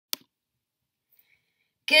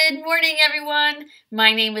Good morning, everyone.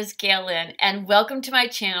 My name is Galen, and welcome to my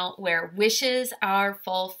channel where wishes are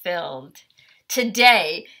fulfilled.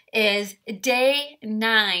 Today is day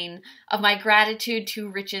 9 of my Gratitude to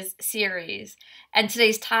Riches series, and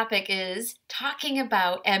today's topic is talking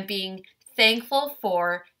about and being thankful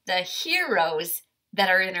for the heroes that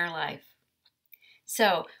are in our life.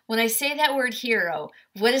 So, when I say that word hero,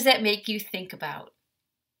 what does that make you think about?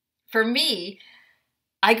 For me,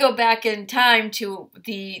 I go back in time to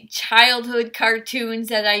the childhood cartoons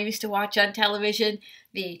that I used to watch on television,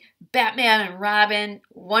 the Batman and Robin,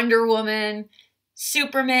 Wonder Woman,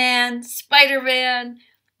 Superman, Spider-Man.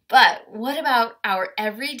 But what about our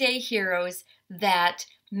everyday heroes that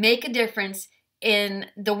make a difference in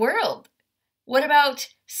the world? What about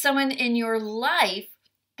someone in your life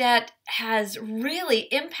that has really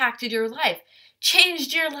impacted your life,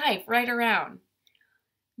 changed your life right around?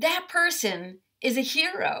 That person is a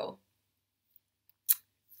hero.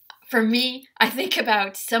 For me, I think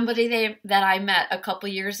about somebody that I met a couple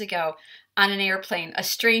years ago on an airplane, a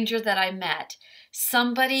stranger that I met,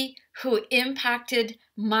 somebody who impacted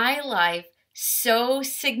my life so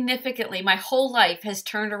significantly. My whole life has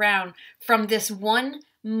turned around from this one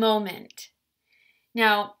moment.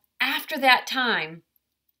 Now, after that time,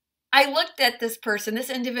 I looked at this person, this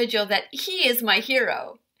individual, that he is my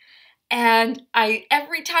hero. And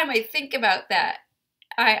every time I think about that,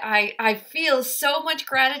 I feel so much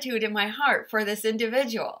gratitude in my heart for this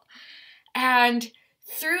individual. And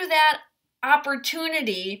through that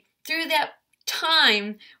opportunity, through that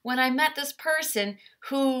time when I met this person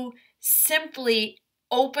who simply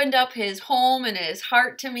opened up his home and his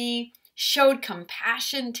heart to me, showed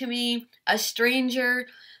compassion to me, a stranger,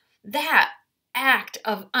 that act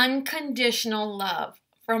of unconditional love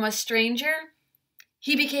from a stranger,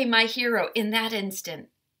 he became my hero in that instant.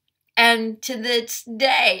 And to this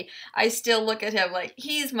day, I still look at him like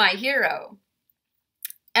he's my hero.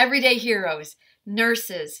 Everyday heroes,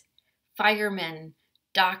 nurses, firemen,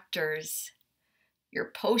 doctors, your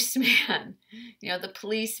postman, the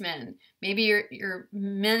policeman, maybe your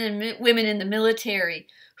men and women in the military.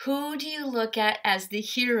 Who do you look at as the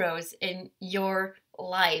heroes in your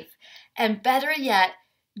life? And better yet,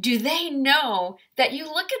 do they know that you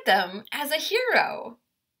look at them as a hero?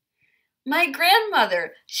 My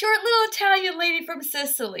grandmother, short little Italian lady from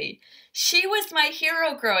Sicily, she was my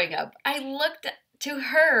hero growing up. I looked to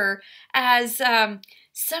her as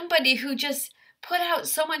somebody who just put out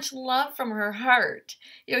so much love from her heart.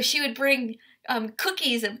 She would bring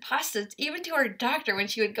cookies and pastas even to her doctor when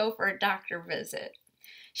she would go for a doctor visit.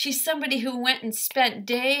 She's somebody who went and spent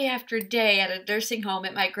day after day at a nursing home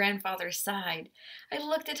at my grandfather's side. I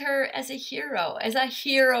looked at her as a hero, as a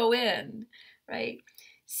heroine, right?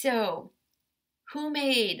 So, who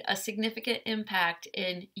made a significant impact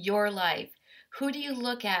in your life? Who do you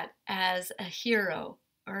look at as a hero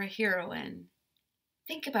or a heroine?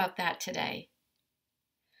 Think about that today.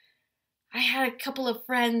 I had a couple of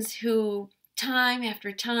friends who, time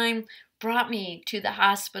after time, brought me to the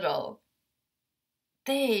hospital.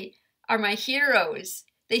 They are my heroes.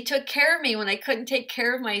 They took care of me when I couldn't take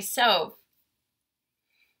care of myself.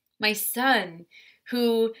 My son,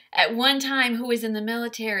 who at one time who was in the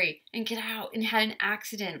military and got out and had an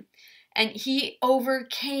accident, and he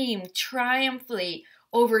triumphantly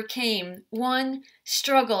overcame one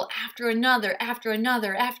struggle after another, after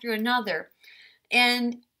another, after another.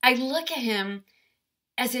 And I look at him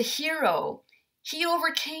as a hero. He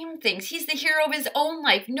overcame things. He's the hero of his own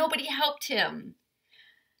life. Nobody helped him.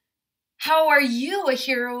 How are you a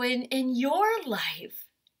hero in your life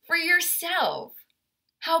for yourself?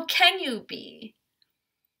 How can you be?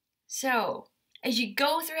 So, as you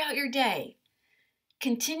go throughout your day,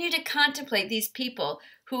 continue to contemplate these people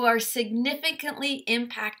who are significantly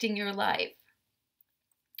impacting your life.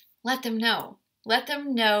 Let them know. Let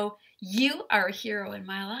them know you are a hero in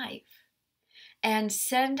my life. And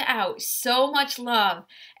send out so much love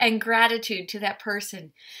and gratitude to that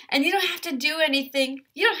person. And you don't have to do anything.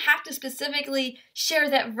 You don't have to specifically share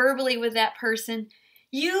that verbally with that person.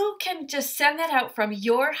 You can just send that out from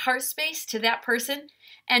your heart space to that person,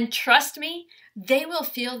 and trust me, they will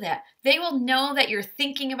feel that. They will know that you're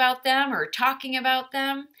thinking about them or talking about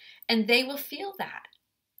them, and they will feel that.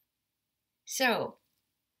 So,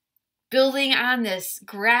 building on this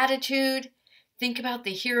gratitude, think about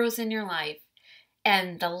the heroes in your life.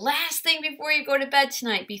 And the last thing before you go to bed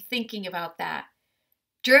tonight, be thinking about that.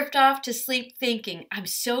 Drift off to sleep thinking, I'm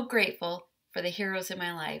so grateful for the heroes in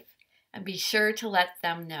my life. And be sure to let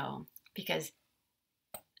them know, because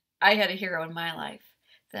I had a hero in my life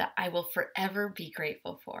that I will forever be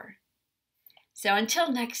grateful for. So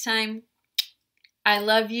until next time, I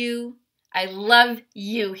love you, I love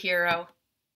you, hero.